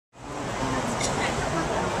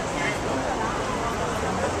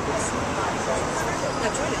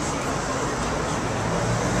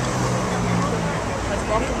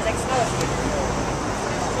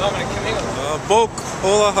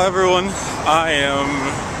Hola, hi everyone. I am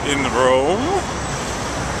in Rome.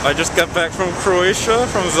 I just got back from Croatia,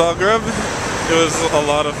 from Zagreb. It was a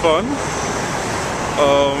lot of fun.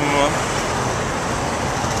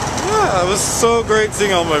 Yeah, it was so great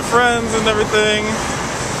seeing all my friends and everything.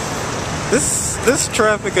 This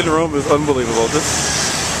traffic in Rome is unbelievable. It's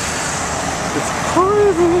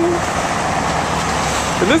crazy.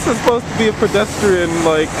 And this is supposed to be a pedestrian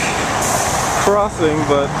crossing,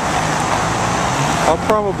 but I'll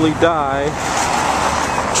probably die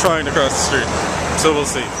trying to cross the street. So we'll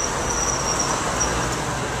see.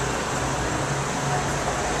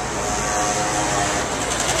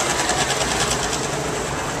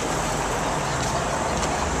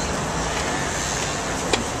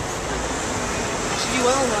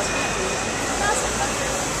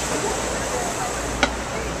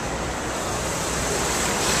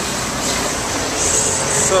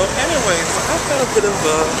 So anyways, I've had a bit of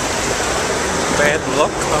bad luck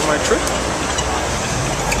on my trip.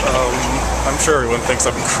 I'm sure everyone thinks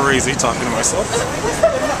I'm crazy talking to myself.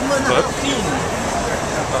 But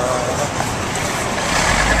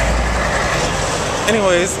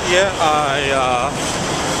anyways, yeah, I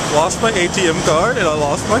lost my ATM card and I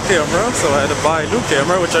lost my camera, so I had to buy a new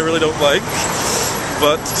camera, which I really don't like,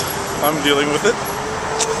 but I'm dealing with it.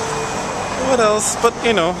 What else? But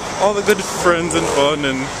you know, all the good friends and fun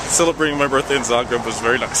and celebrating my birthday in Zagreb was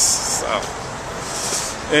very nice. So.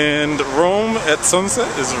 And Rome at sunset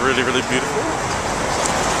is really, really beautiful.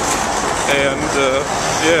 And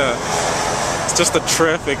yeah, it's just the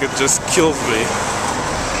traffic, it just kills me.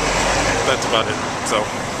 That's about it. So,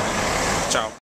 ciao.